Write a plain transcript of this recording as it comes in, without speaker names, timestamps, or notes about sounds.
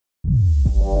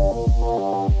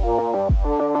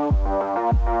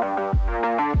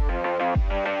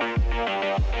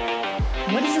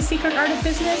secret art of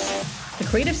business? The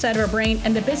creative side of our brain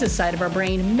and the business side of our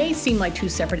brain may seem like two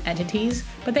separate entities,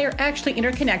 but they are actually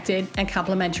interconnected and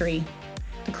complementary.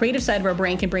 The creative side of our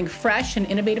brain can bring fresh and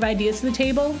innovative ideas to the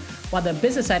table, while the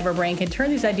business side of our brain can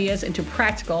turn these ideas into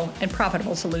practical and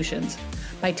profitable solutions.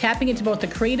 By tapping into both the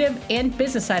creative and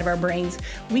business side of our brains,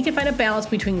 we can find a balance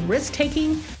between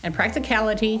risk-taking and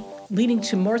practicality, leading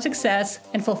to more success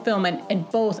and fulfillment in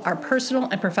both our personal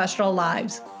and professional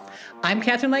lives. I'm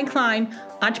Catherine Lane Klein,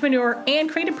 entrepreneur and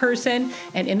creative person,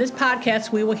 and in this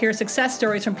podcast, we will hear success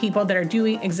stories from people that are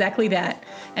doing exactly that,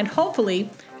 and hopefully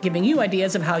giving you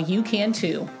ideas of how you can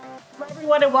too. Hello,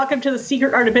 everyone, and welcome to The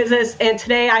Secret Art of Business. And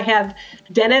today I have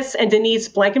Dennis and Denise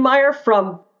Blankenmeyer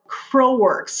from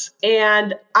CrowWorks.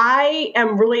 And I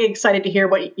am really excited to hear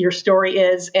what your story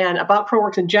is and about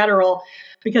CrowWorks in general,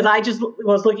 because I just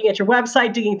was looking at your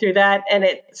website, digging through that, and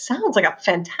it sounds like a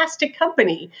fantastic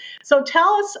company. So tell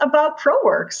us about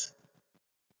CrowWorks.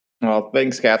 Well,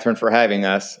 thanks, Catherine, for having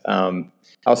us.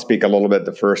 I'll speak a little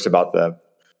bit first about the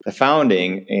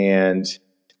founding. And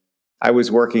I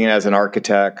was working as an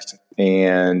architect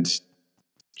and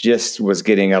just was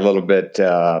getting a little bit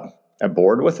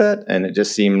bored with it. And it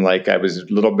just seemed like I was a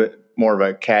little bit more of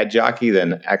a CAD jockey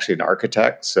than actually an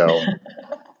architect. So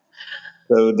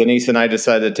Denise and I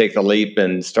decided to take the leap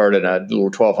and started a little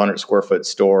 1,200 square foot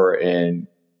store in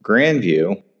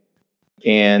Grandview.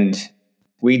 And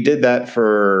we did that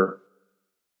for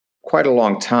quite a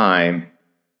long time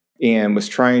and was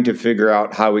trying to figure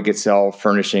out how we could sell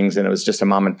furnishings. And it was just a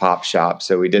mom and pop shop.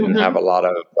 So we didn't have a lot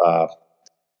of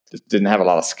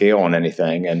scale on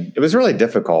anything. And it was really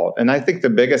difficult. And I think the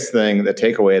biggest thing, the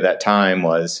takeaway at that time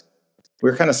was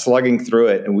we were kind of slugging through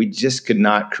it and we just could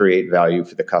not create value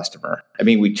for the customer. I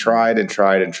mean, we tried and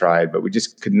tried and tried, but we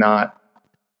just could not.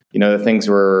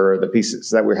 The pieces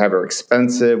that we have are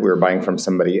expensive. We were buying from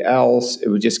somebody else.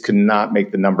 We just could not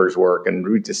make the numbers work. And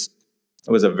it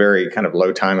was a very kind of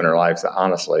low time in our lives,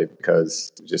 honestly, because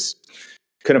we just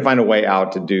couldn't find a way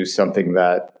out to do something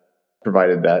that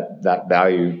provided that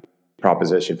value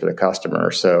proposition for the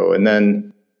customer. So, and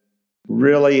then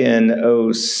really in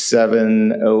 2007,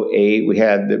 2008, we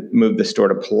had to move the store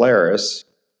to Polaris.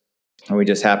 And we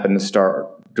just happened to start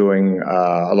doing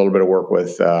a little bit of work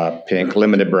with Pink,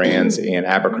 Limited Brands, and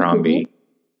Abercrombie.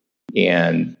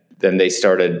 And then they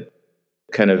started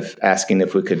kind of asking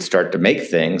if we could start to make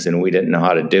things, and we didn't know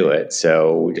how to do it.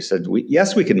 So we just said,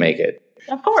 yes, we could make it.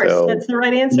 Of course, so, that's the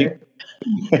right answer.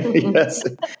 Yes,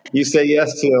 you say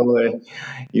yes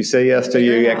till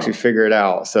you actually figure it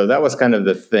out. So that was kind of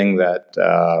the thing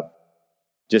that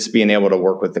just being able to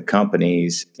work with the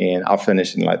companies, and I'll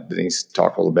finish and let Denise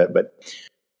talk a little bit, but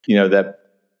that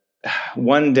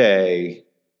one day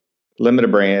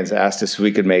Limited Brands asked us if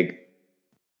we could make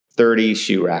 30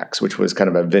 shoe racks, which was kind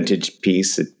of a vintage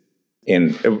piece.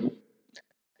 And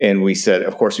we said,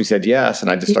 of course, we said yes.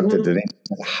 And I just looked at Denise,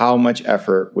 how much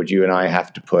effort would you and I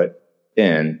have to put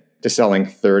in to selling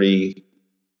 30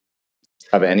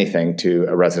 of anything to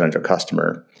a residential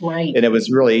customer? Right. And it was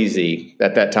really easy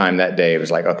at that time, that day. It was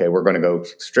like, okay, we're going to go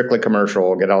strictly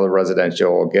commercial, get out of the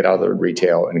residential, get out of the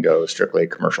retail, and go strictly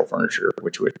commercial furniture,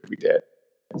 which we did.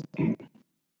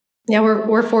 Yeah,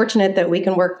 we're fortunate that we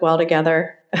can work well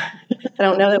together. I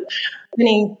don't know that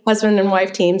many husband and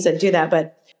wife teams that do that,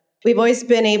 but we've always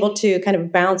been able to kind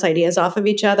of bounce ideas off of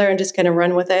each other and just kind of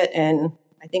run with it. And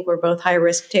I think we're both high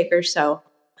risk takers. So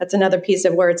that's another piece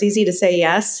of where it's easy to say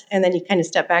yes. And then you kind of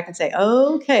step back and say,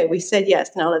 okay, we said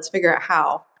yes. Now let's figure out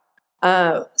how.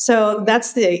 So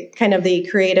that's the kind of the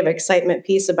creative excitement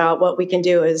piece about what we can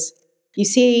do is you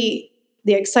see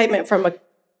the excitement from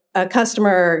a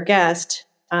customer or guest,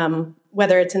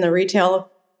 whether it's in the retail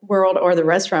world or the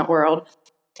restaurant world.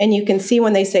 And you can see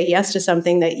when they say yes to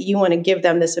something that you want to give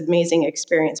them this amazing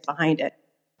experience behind it.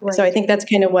 Right. So I think that's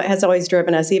kind of what has always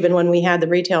driven us, even when we had the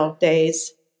retail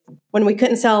days, when we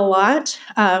couldn't sell a lot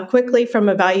quickly from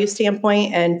a value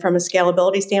standpoint and from a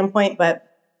scalability standpoint. But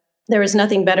there was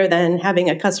nothing better than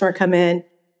having a customer come in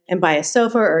and buy a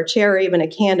sofa or a chair or even a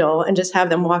candle and just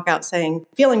have them walk out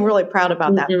feeling really proud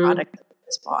about that product that they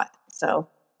just bought. So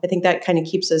I think that kind of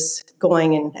keeps us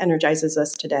going and energizes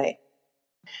us today.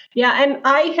 Yeah, and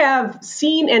I have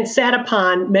seen and sat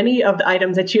upon many of the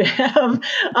items that you have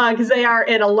because they are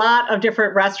in a lot of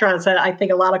different restaurants that I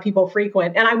think a lot of people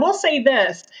frequent. And I will say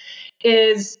this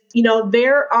is,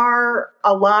 there are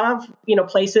a lot of,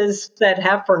 places that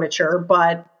have furniture,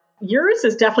 but yours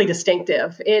is definitely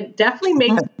distinctive. It definitely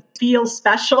makes it feel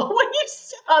special when you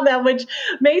sit on them, which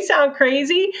may sound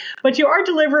crazy, but you are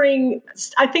delivering,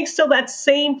 I think, still that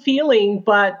same feeling,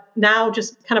 but now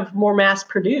just kind of more mass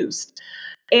produced.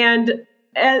 And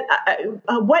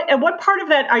what part of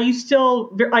that are you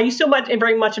still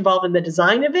very much involved in the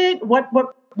design of it?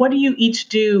 What do you each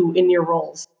do in your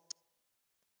roles?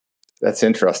 That's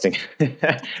interesting.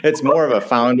 It's more of a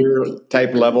founder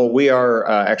type level. We are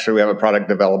actually, we have a product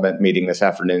development meeting this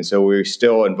afternoon, so we're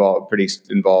still pretty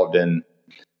involved in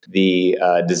the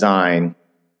design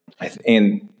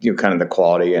and kind of the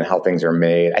quality and how things are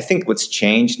made. I think what's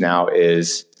changed now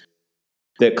is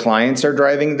that clients are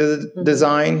driving the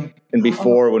design. And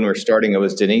before, when we were starting, it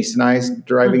was Denise and I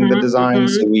driving the design.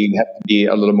 So we have to be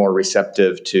a little more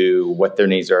receptive to what their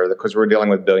needs are, because we're dealing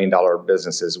with billion-dollar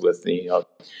businesses with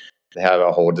they have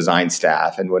a whole design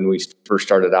staff. And when we first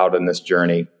started out in this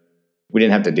journey, we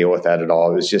didn't have to deal with that at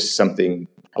all. It was just something,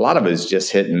 a lot of it is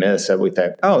just hit and miss. So we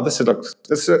thought,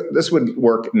 this would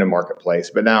work in the marketplace.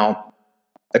 But now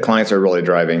the clients are really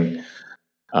driving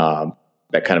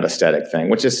that kind of aesthetic thing,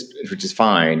 which is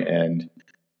fine. And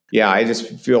yeah, I just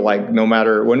feel like no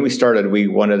matter when we started, we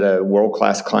wanted a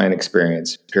world-class client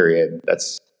experience, period.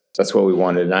 That's what we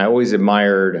wanted. And I always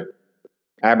admired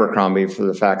Abercrombie for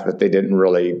the fact that they didn't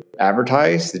really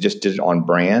advertise. They just did it on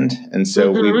brand. And so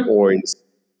we've always,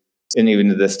 and even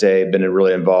to this day, been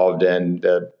really involved in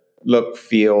the look,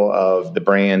 feel of the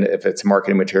brand, if it's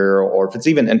marketing material or if it's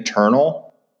even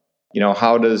internal.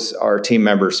 How does our team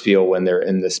members feel when they're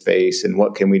in this space, and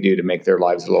what can we do to make their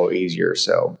lives a little easier?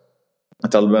 So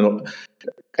it's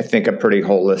I think, a pretty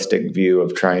holistic view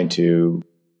of trying to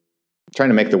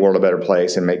make the world a better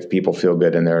place and make people feel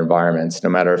good in their environments, no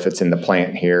matter if it's in the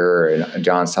plant here or in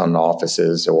Johnstown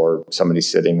offices or somebody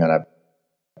sitting on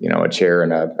a chair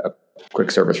in a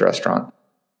quick service restaurant.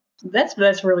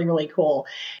 That's really, really cool.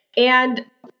 And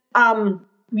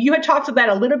you had talked about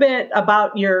a little bit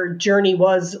about your journey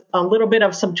was a little bit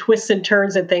of some twists and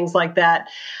turns and things like that.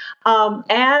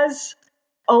 As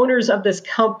owners of this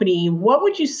company, what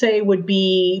would you say would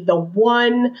be the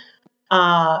one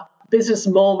business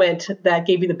moment that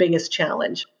gave you the biggest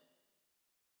challenge?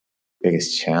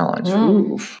 Biggest challenge?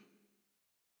 Oof.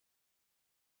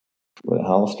 With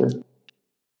Hollister?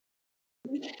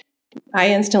 I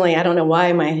don't know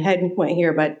why my head went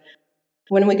here, but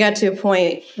when we got to a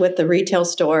point with the retail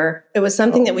store, it was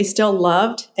something that we still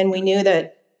loved. And we knew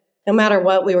that no matter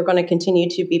what, we were going to continue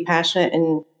to be passionate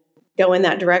and go in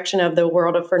that direction of the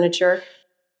world of furniture.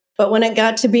 But when it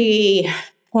got to be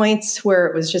points where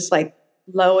it was just like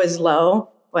low is low,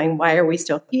 going, why are we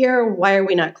still here? Why are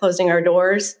we not closing our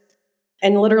doors?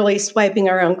 And literally swiping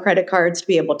our own credit cards to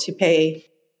be able to pay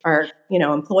our,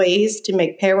 employees to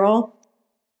make payroll.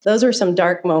 Those are some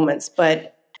dark moments,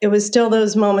 but it was still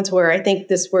those moments where I think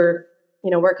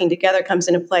working together comes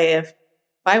into play. If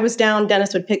I was down,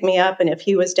 Dennis would pick me up, and if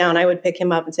he was down, I would pick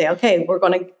him up and say, "Okay, we're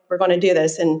going to do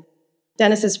this." And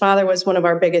Dennis's father was one of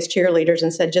our biggest cheerleaders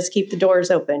and said, "Just keep the doors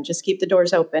open, just keep the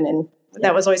doors open." And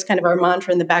that was always kind of our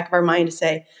mantra in the back of our mind to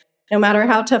say, no matter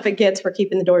how tough it gets, we're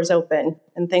keeping the doors open.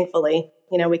 And thankfully,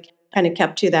 we kind of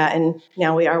kept to that, and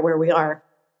now we are where we are.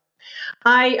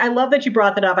 I love that you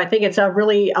brought that up. I think it's a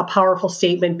powerful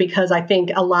statement, because I think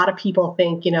a lot of people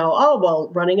think,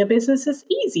 running a business is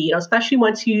easy, especially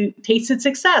once you tasted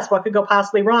success. What could go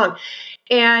possibly wrong?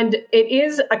 And it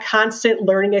is a constant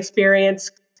learning experience,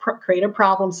 creative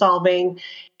problem solving.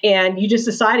 And you just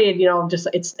decided,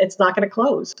 it's not going to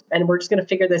close, and we're just going to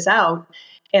figure this out.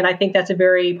 And I think that's a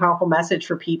very powerful message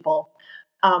for people.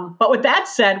 But with that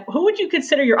said, who would you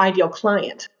consider your ideal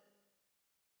client?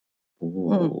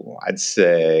 Ooh, I'd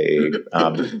say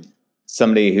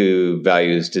somebody who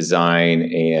values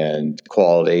design and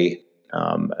quality.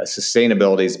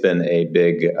 Sustainability has been a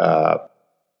big,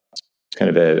 kind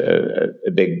of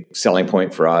a big selling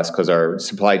point for us, because our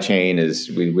supply chain is,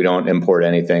 we don't import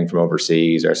anything from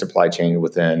overseas. Our supply chain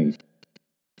within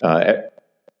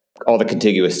all the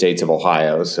contiguous states of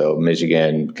Ohio, so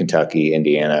Michigan, Kentucky,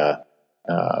 Indiana,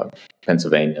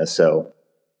 Pennsylvania. So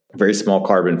very small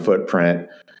carbon footprint.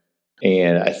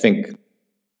 And I think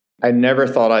I never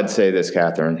thought I'd say this,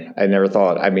 Catherine.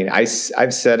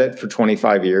 I've said it for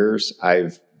 25 years.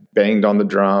 I've banged on the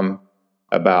drum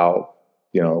about,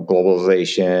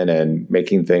 globalization and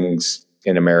making things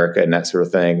in America and that sort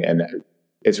of thing. And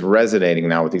it's resonating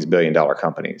now with these billion-dollar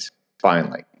companies.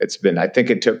 Finally, I think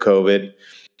it took COVID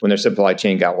when their supply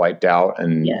chain got wiped out,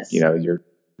 and, yes.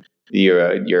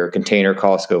 Your container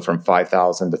costs go from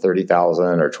 $5,000 to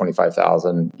 $30,000 or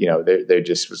 $25,000. They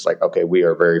just was like, okay, we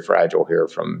are very fragile here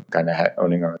from kind of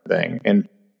owning our thing. And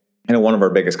one of our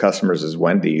biggest customers is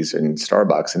Wendy's and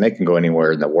Starbucks, and they can go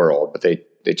anywhere in the world, but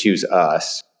they choose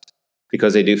us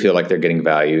because they do feel like they're getting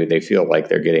value. They feel like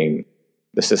they're getting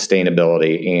the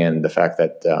sustainability and the fact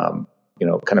that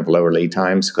kind of lower lead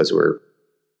times, because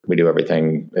we do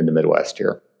everything in the Midwest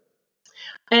here.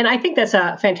 And I think that's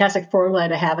a fantastic formula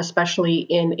to have, especially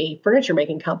in a furniture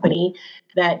making company,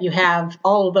 that you have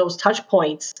all of those touch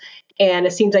points. And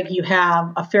it seems like you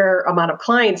have a fair amount of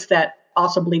clients that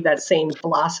also believe that same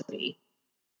philosophy.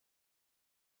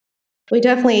 We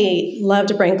definitely love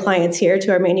to bring clients here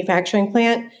to our manufacturing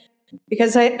plant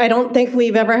because I don't think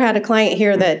we've ever had a client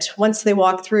here that once they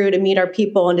walk through to meet our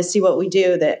people and to see what we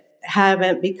do that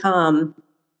haven't become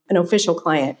an official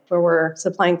client where we're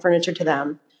supplying furniture to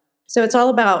them. So it's all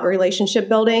about relationship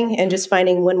building and just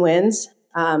finding win-wins.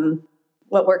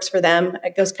 What works for them,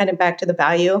 it goes kind of back to the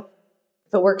value.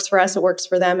 If it works for us, it works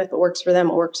for them. If it works for them,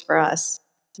 it works for us.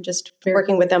 Just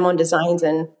working with them on designs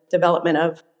and development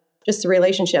of just the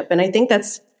relationship. And I think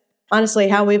that's honestly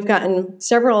how we've gotten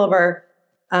several of our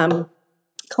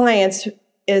clients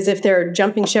is if they're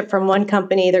jumping ship from one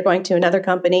company, they're going to another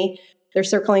company, they're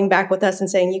circling back with us and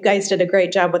saying, you guys did a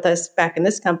great job with us back in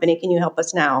this company. Can you help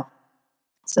us now?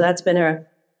 So that's been a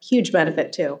huge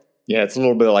benefit too. Yeah, it's a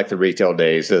little bit like the retail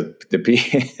days. They tend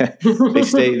to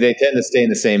stay in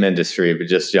the same industry, but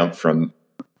just jump from,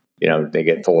 they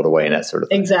get pulled away and that sort of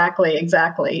thing.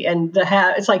 Exactly. And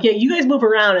it's like, yeah, you guys move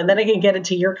around and then I can get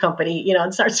into your company,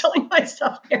 and start selling my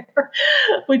stuff there,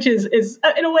 which is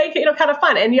in a way, kind of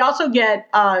fun. And you also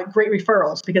get great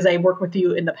referrals because they worked with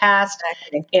you in the past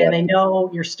and they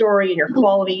know your story and your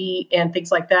quality and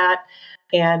things like that.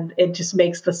 And it just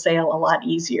makes the sale a lot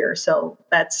easier. So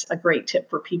that's a great tip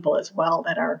for people as well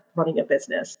that are running a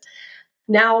business.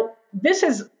 Now, this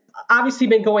has obviously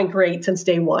been going great since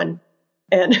day one.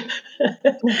 And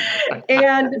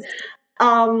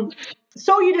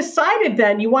so you decided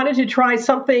then you wanted to try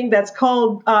something that's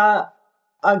called a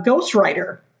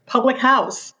ghostwriter public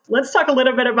house. Let's talk a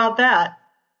little bit about that.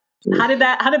 How did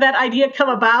that idea come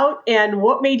about, and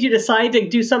what made you decide to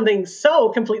do something so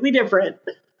completely different?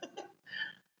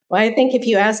 Well, I think if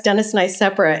you ask Dennis and I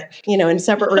separate, in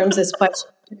separate rooms, this question,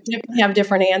 we have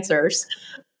different answers.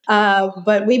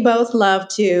 But we both love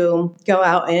to go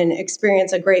out and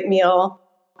experience a great meal.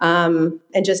 And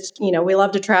just, we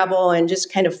love to travel and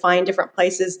just kind of find different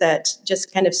places that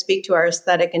just kind of speak to our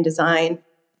aesthetic and design.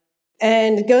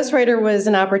 And Ghostwriter was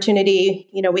an opportunity.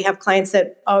 We have clients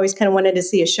that always kind of wanted to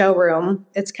see a showroom.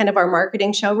 It's kind of our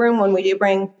marketing showroom when we do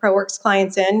bring ProWorks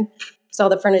clients in. So all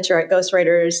the furniture at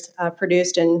Ghostwriter is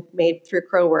produced and made through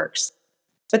ProWorks.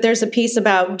 But there's a piece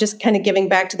about just kind of giving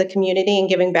back to the community and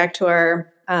giving back to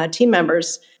our team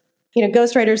members.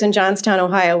 Ghostwriter's in Johnstown,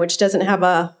 Ohio, which doesn't have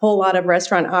a whole lot of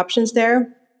restaurant options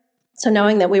there. So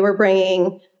knowing that we were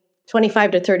bringing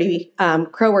 25 to 30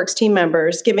 ProWorks team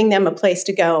members, giving them a place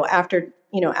to go after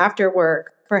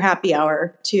work for happy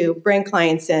hour to bring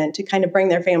clients in, to kind of bring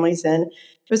their families in.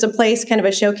 It was a place, kind of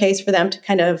a showcase for them to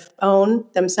kind of own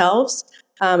themselves.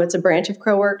 It's a branch of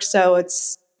ProWorks, so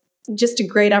it's just a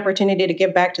great opportunity to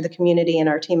give back to the community and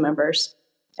our team members.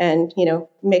 And,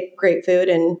 make great food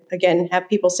and, again, have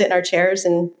people sit in our chairs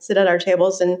and sit at our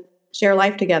tables and share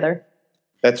life together.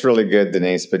 That's really good,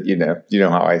 Denise. But, you know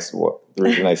how the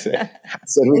reason I said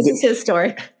this is his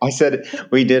story. I said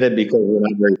we did it because we're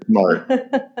not very smart.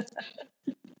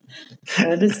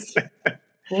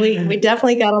 We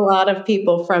definitely got a lot of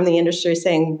people from the industry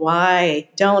saying, why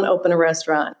don't open a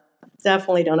restaurant?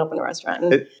 Definitely don't open a restaurant.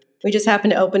 And we just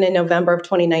happened to open in November of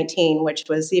 2019, which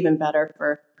was even better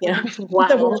for, wow.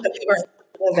 the world that we were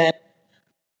living.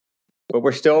 But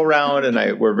we're still around, and I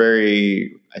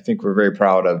think we're very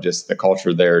proud of just the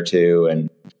culture there too, and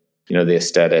the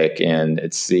aesthetic, and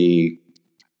it's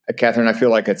Catherine, I feel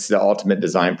like it's the ultimate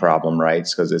design problem, right?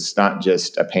 Because it's not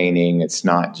just a painting, it's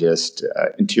not just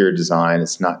interior design,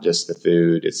 it's not just the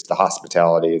food, it's the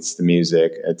hospitality, it's the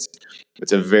music,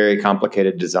 it's a very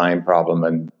complicated design problem,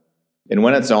 and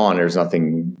when it's on, there's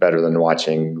nothing better than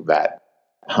watching that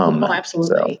hum. Oh,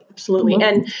 absolutely.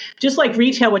 And just like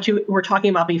retail, what you were talking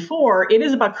about before, it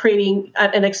is about creating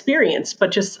an experience,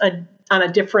 but just on a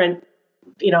different,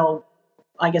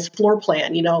 floor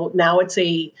plan. Now it's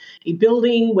a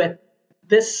building with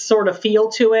this sort of feel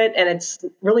to it, and it's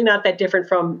really not that different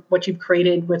from what you've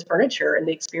created with furniture and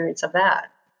the experience of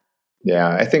that. Yeah,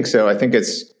 I think so. I think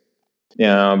it's,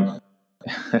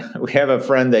 we have a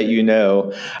friend that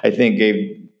I think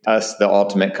gave us the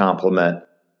ultimate compliment.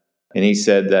 And he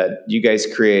said that you guys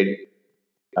create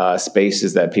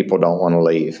spaces that people don't want to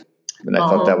leave. And I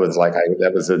thought that was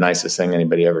that was the nicest thing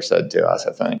anybody ever said to us,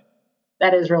 I think.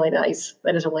 That is really nice.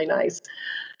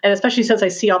 And especially since I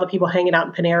see all the people hanging out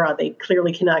in Panera, they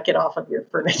clearly cannot get off of your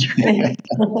furniture.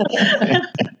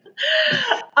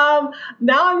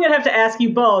 Now I'm going to have to ask you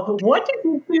both, what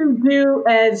did you do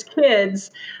as kids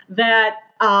that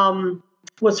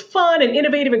was fun and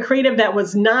innovative and creative that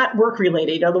was not work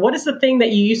related? You know, what is the thing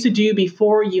that you used to do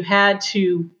before you had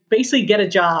to basically get a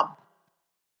job?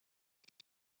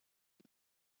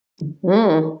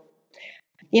 You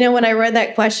know, when I read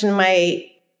that question, my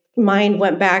mind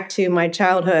went back to my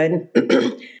childhood.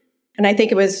 And I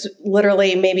think it was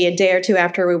literally maybe a day or two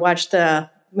after we watched the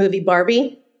movie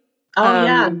Barbie. Oh,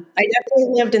 yeah. I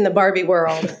definitely lived in the Barbie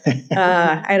world.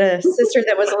 I had a sister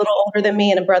that was a little older than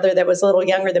me and a brother that was a little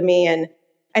younger than me. And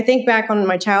I think back on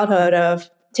my childhood of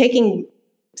taking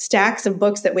stacks of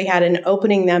books that we had and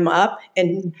opening them up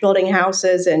and building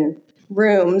houses and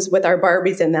rooms with our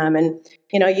Barbies in them. And,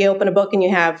 you know, you open a book and you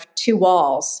have 2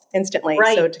 walls instantly.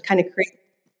 Right. So to kind of create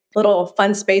little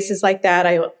fun spaces like that,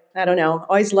 I don't know,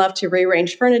 always loved to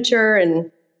rearrange furniture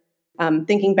and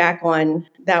thinking back on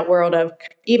that world of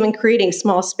even creating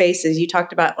small spaces. You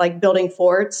talked about like building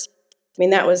forts. I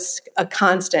mean, that was a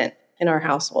constant in our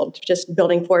household, just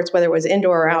building forts, whether it was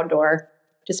indoor or outdoor,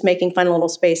 just making fun little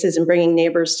spaces and bringing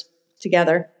neighbors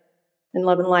together and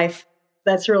loving life.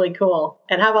 That's really cool.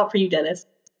 And how about for you, Dennis?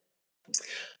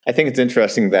 I think it's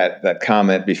interesting that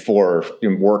comment before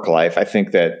in work life. I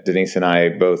think that Denise and I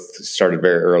both started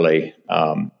very early,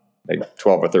 like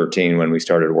 12 or 13 when we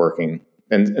started working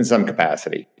in some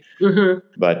capacity. Mm-hmm.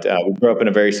 But we grew up in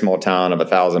a very small town of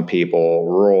 1,000 people,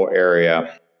 rural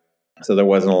area. So there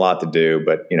wasn't a lot to do,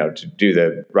 but, you know, to do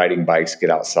the riding bikes, get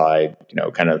outside, you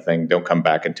know, kind of thing. Don't come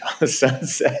back until the sun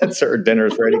sets or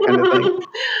dinner's ready kind of thing.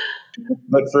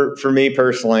 But for me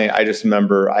personally, I just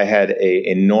remember I had a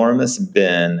enormous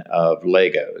bin of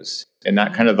Legos, and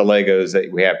not kind of the Legos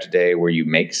that we have today where you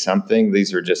make something.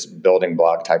 These are just building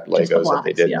block type Legos that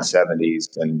they did in the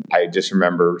 70s. And I just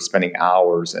remember spending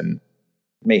hours and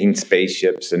making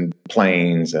spaceships and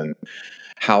planes and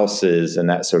houses and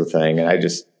that sort of thing. And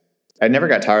I never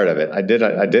got tired of it.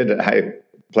 I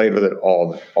played with it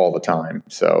all the time.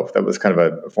 So that was kind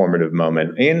of a formative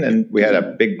moment. And we had a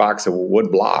big box of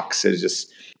wood blocks. It was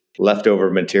just leftover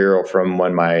material from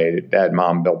when my dad and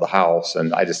mom built the house.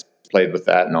 And I just played with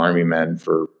that in Army Men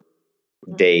for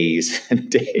days and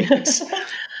days.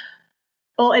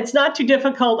 Well, it's not too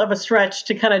difficult of a stretch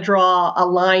to kind of draw a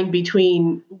line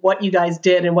between what you guys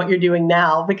did and what you're doing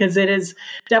now, because it is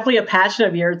definitely a passion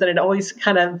of yours, and it always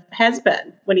kind of has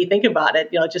been when you think about it.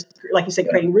 You know, just like you said,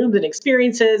 creating rooms and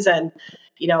experiences and,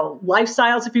 you know,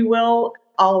 lifestyles, if you will,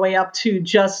 all the way up to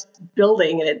just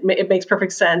building. And it makes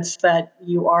perfect sense that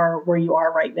you are where you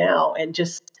are right now and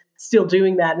just still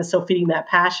doing that and still feeding that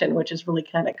passion, which is really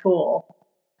kind of cool.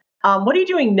 What are you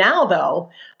doing now,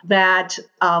 though, that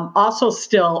also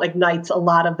still ignites a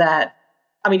lot of that?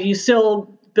 I mean, do you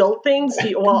still build things?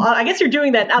 Well, I guess you're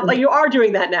doing that. You are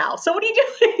doing that now. So what are you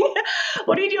doing?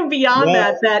 What are you doing beyond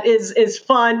that is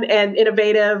fun and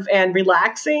innovative and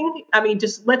relaxing? I mean,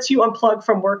 just lets you unplug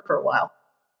from work for a while.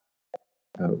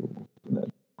 Oh,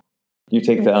 you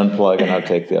take the unplug and I'll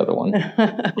take the other one.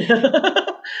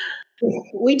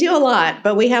 We do a lot,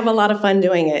 but we have a lot of fun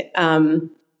doing it.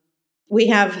 We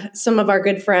have some of our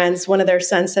good friends. One of their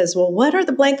sons says, well, what are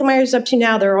the Blankenmeyers up to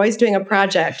now? They're always doing a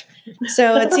project.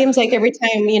 So it seems like every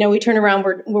time, you know, we turn around,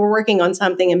 we're working on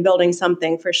something and building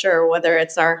something for sure, whether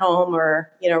it's our home or,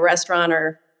 you know, restaurant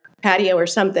or patio or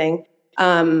something.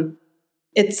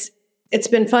 It's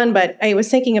been fun, but I was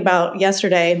thinking about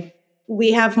yesterday,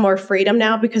 we have more freedom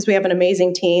now because we have an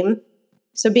amazing team.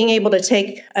 So being able to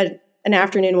take an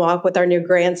afternoon walk with our new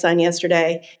grandson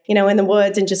yesterday, you know, in the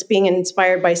woods and just being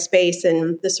inspired by space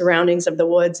and the surroundings of the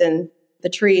woods and the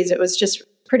trees. It was just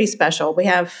pretty special. We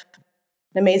have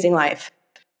an amazing life.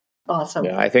 Awesome.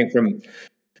 Yeah, I think from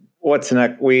what's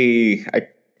next, we're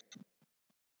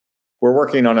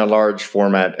working on a large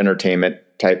format entertainment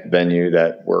type venue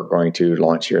that we're going to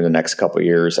launch here in the next couple of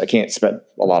years. I can't spend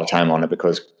a lot of time on it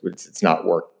because it's not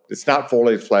work. It's not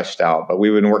fully fleshed out, but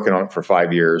we've been working on it for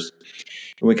 5 years.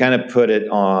 And we kind of put it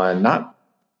on, I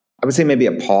would say maybe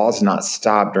a pause, not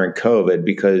stop during COVID,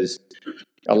 because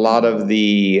a lot of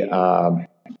the,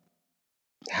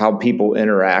 how people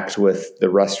interact with the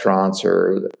restaurants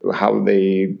or how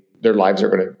their lives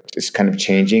are is kind of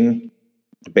changing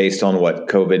based on what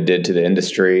COVID did to the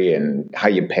industry and how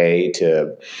you pay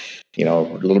to, you know,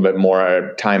 a little bit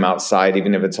more time outside,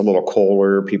 even if it's a little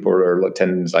colder, people are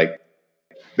tend like,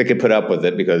 they could put up with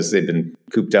it because they've been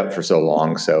cooped up for so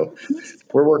long. So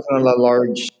we're working on a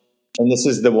large, and this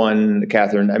is the one,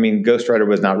 Catherine, I mean, Ghostwriter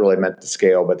was not really meant to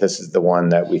scale, but this is the one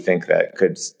that we think that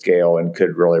could scale and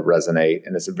could really resonate.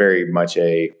 And it's very much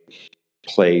a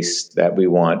place that we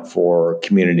want for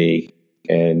community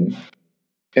and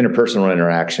interpersonal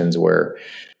interactions where,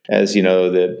 as you know,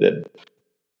 the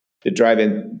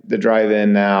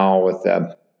drive-in now with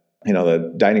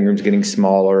the dining room's getting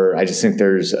smaller. I just think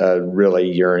there's a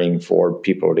really yearning for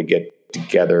people to get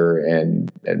together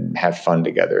and have fun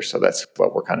together. So that's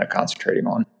what we're kind of concentrating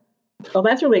on. Well,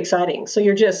 that's really exciting. So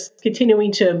you're just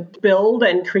continuing to build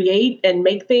and create and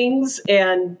make things,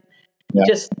 and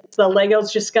just the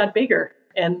Legos just got bigger,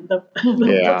 and the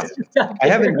books just got bigger. I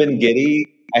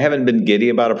haven't been giddy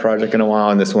about a project in a while,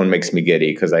 and this one makes me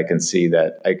giddy because I can see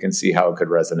how it could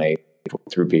resonate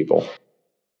through people.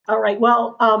 All right.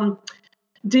 Well,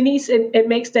 Denise, it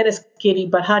makes Dennis giddy,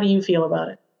 but how do you feel about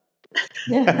it?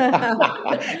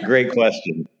 Great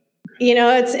question.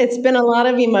 It's been a lot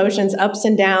of emotions, ups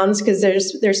and downs, because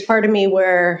there's part of me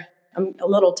where I'm a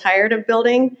little tired of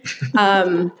building.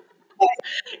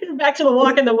 Back to the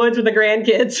walk in the woods with the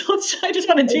grandkids. I just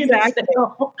want to do that.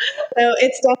 So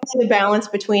it's definitely the balance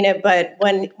between it. But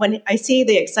when I see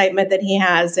the excitement that he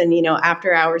has, and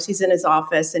after hours he's in his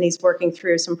office and he's working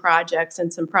through some projects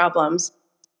and some problems,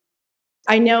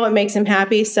 I know it makes him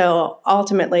happy. So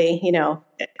ultimately,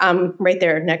 I'm right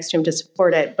there next to him to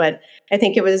support it. But I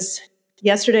think it was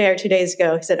yesterday or 2 days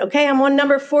ago, he said, "Okay, I'm on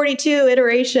number 42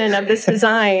 iteration of this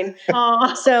design."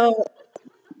 So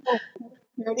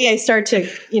maybe I start to,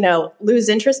 lose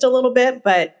interest a little bit,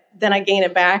 but then I gain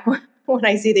it back when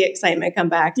I see the excitement come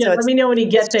back. Yeah, so let me know when you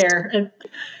get there.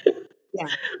 Yeah.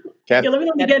 Let me know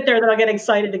when you get there, then I'll get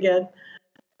excited again.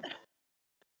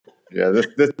 Yeah,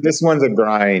 this one's a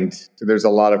grind. There's a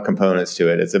lot of components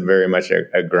to it. It's very much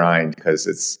a grind because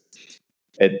it's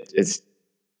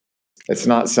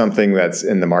not something that's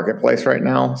in the marketplace right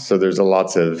now. So there's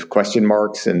lots of question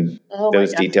marks and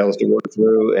those details to work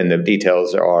through, and the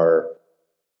details are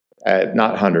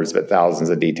not hundreds but thousands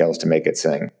of details to make it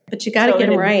sing. But you got to get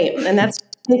them right, and I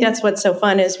think that's what's so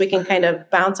fun is we can kind of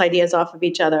bounce ideas off of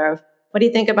each other. Of what do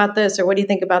you think about this, or what do you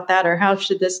think about that, or how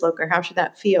should this look, or how should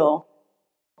that feel?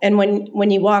 And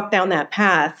when you walk down that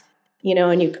path,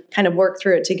 and you kind of work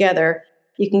through it together,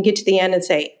 you can get to the end and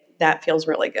say, that feels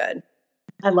really good.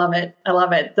 I love it.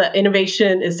 The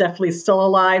innovation is definitely still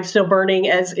alive, still burning,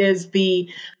 as is the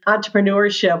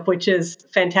entrepreneurship, which is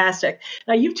fantastic.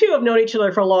 Now, you two have known each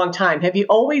other for a long time. Have you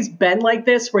always been like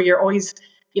this, where you're always,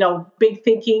 big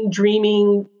thinking,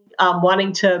 dreaming,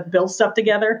 wanting to build stuff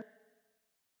together?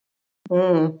 I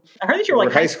heard that you were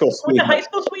like high school sweethearts. High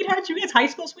school sweethearts? You guys high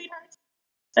school sweethearts?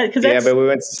 But we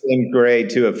went to the same grade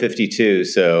too of 52.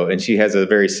 And she has a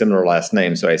very similar last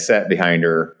name. So I sat behind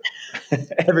her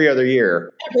every other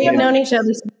year. We have known each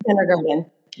other since kindergarten.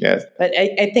 Yes. But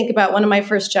I think about one of my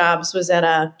first jobs was at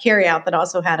a carryout that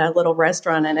also had a little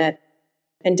restaurant in it.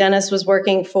 And Dennis was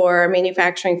working for a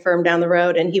manufacturing firm down the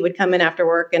road, and he would come in after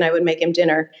work and I would make him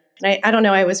dinner. And I don't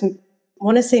know, I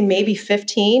want to say maybe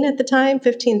 15 at the time,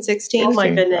 15, 16. Oh my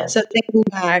goodness. So thinking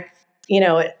back,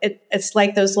 it's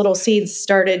like those little seeds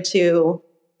started to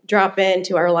drop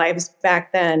into our lives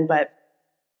back then. But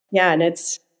yeah, and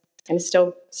it's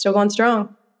still going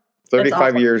strong.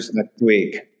 35 years next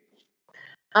week.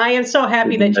 I am so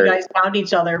happy that you guys found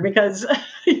each other, because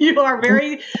you are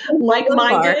very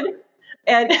like-minded,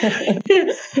 and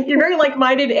you're very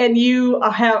like-minded, and you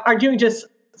are doing just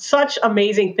such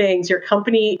amazing things. Your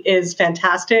company is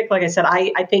fantastic. Like I said,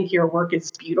 I think your work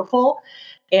is beautiful.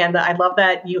 And I love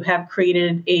that you have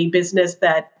created a business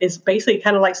that is basically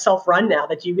kind of like self-run now,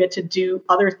 that you get to do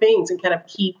other things and kind of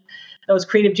keep those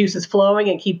creative juices flowing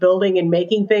and keep building and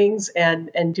making things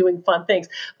and doing fun things.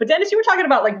 But Dennis, you were talking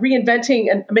about like reinventing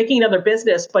and making another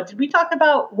business, but did we talk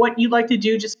about what you like to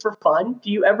do just for fun? Do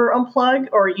you ever unplug,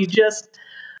 or you just,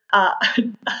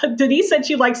 Denise said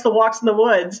she likes the walks in the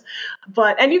woods,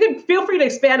 and you can feel free to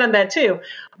expand on that too.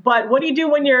 But what do you do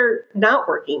when you're not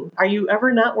working? Are you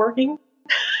ever not working?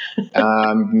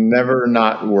 Never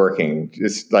not working.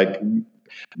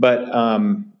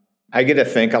 I get to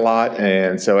think a lot,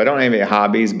 and so I don't have any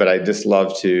hobbies, but I just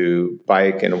love to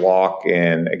bike and walk.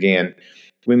 And again,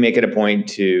 we make it a point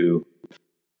to,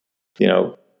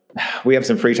 we have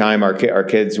some free time. Our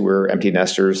kids, we're empty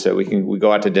nesters, so we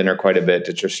go out to dinner quite a bit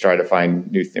to just try to find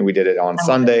new things. We did it on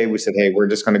Sunday. We said, hey, we're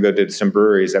just going to go to some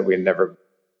breweries that we'd never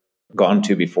gone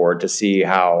to before to see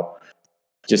how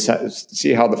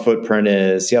the footprint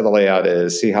is, see how the layout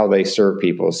is, see how they serve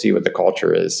people, see what the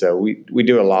culture is. So we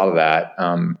do a lot of that.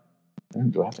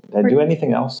 Did I do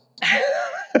anything else?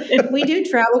 We do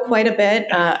travel quite a bit.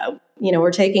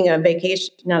 We're taking a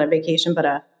vacation, not a vacation, but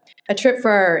a trip for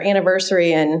our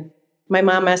anniversary. And my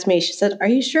mom asked me, she said, "Are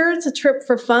you sure it's a trip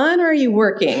for fun, or are you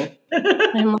working?" And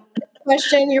I'm like,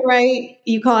 question, you're right.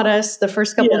 You caught us. The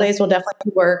first couple of days will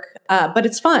definitely work, but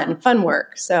it's fun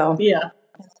work. So yeah.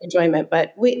 Enjoyment,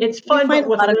 but it's fun, but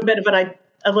with a little bit of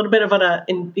a little bit of a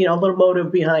little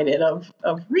motive behind it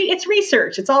it's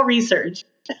research. It's all research.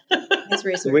 It's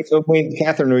research.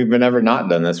 Catherine, we've never not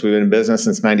done this. We've been in business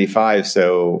since 95.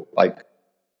 So like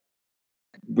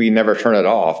we never turn it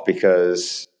off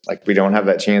because like we don't have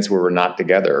that chance where we're not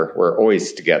together. We're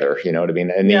always together, you know what I mean?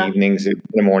 In the evenings, in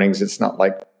the mornings, it's not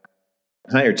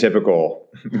your typical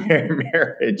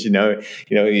marriage,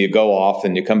 you go off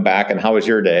and you come back and how was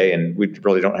your day? And we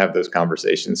really don't have those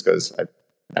conversations because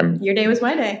your day was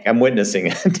my day. I'm witnessing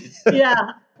it. Yeah.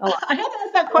 I had to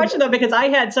ask that question though, because I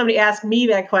had somebody ask me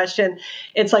that question.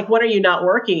 It's like, when are you not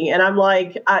working? And I'm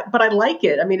like, but I like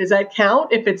it. I mean, does that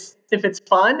count if it's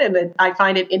fun and I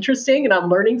find it interesting and I'm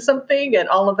learning something and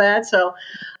all of that? So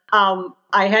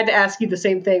I had to ask you the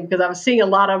same thing because I was seeing a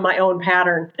lot of my own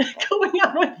pattern going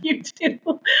on with you too.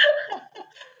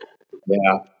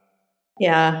 Yeah.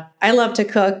 Yeah. I love to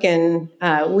cook and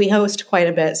we host quite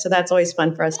a bit. So that's always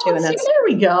fun for us too. And that's, there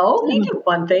we go. You do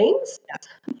fun things. Yeah.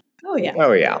 Oh yeah.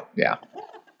 Oh yeah. Yeah.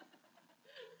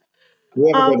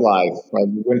 We have a good life. I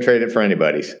wouldn't trade it for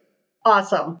anybody's.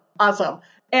 Awesome.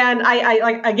 And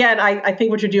I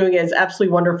think what you're doing is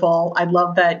absolutely wonderful. I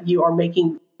love that you are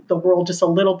making the world just a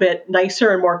little bit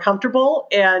nicer and more comfortable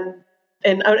and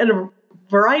in a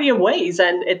variety of ways.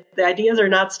 And the ideas are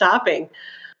not stopping.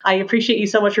 I appreciate you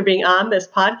so much for being on this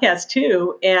podcast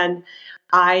too. And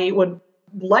I would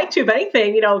like to, if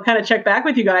anything, kind of check back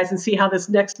with you guys and see how this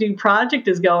next new project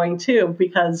is going too,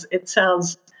 because it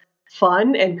sounds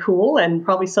fun and cool and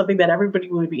probably something that everybody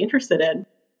would be interested in.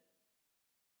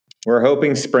 We're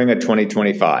hoping spring of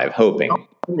 2025,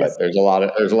 but there's a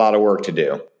lot of work to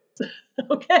do.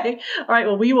 Okay. All right.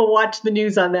 Well, we will watch the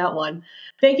news on that one.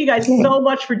 Thank you guys so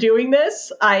much for doing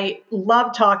this. I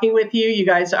love talking with you. You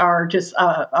guys are just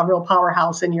a real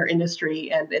powerhouse in your industry,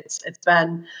 and it's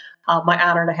been my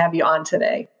honor to have you on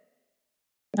today.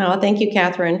 Oh, thank you,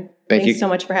 Catherine. Thanks so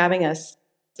much for having us.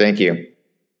 Thank you.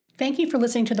 Thank you for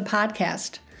listening to the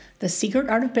podcast. The Secret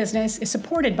Art of Business is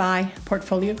supported by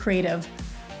Portfolio Creative.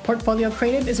 Portfolio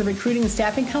Creative is a recruiting and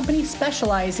staffing company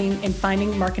specializing in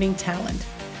finding marketing talent.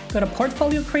 Go to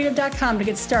portfoliocreative.com to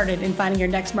get started in finding your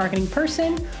next marketing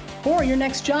person or your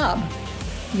next job.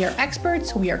 We are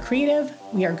experts, we are creative,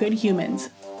 we are good humans.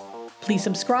 Please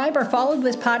subscribe or follow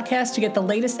this podcast to get the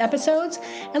latest episodes,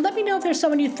 and let me know if there's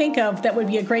someone you think of that would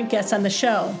be a great guest on the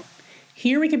show.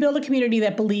 Here we can build a community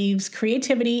that believes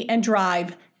creativity and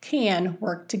drive can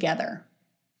work together.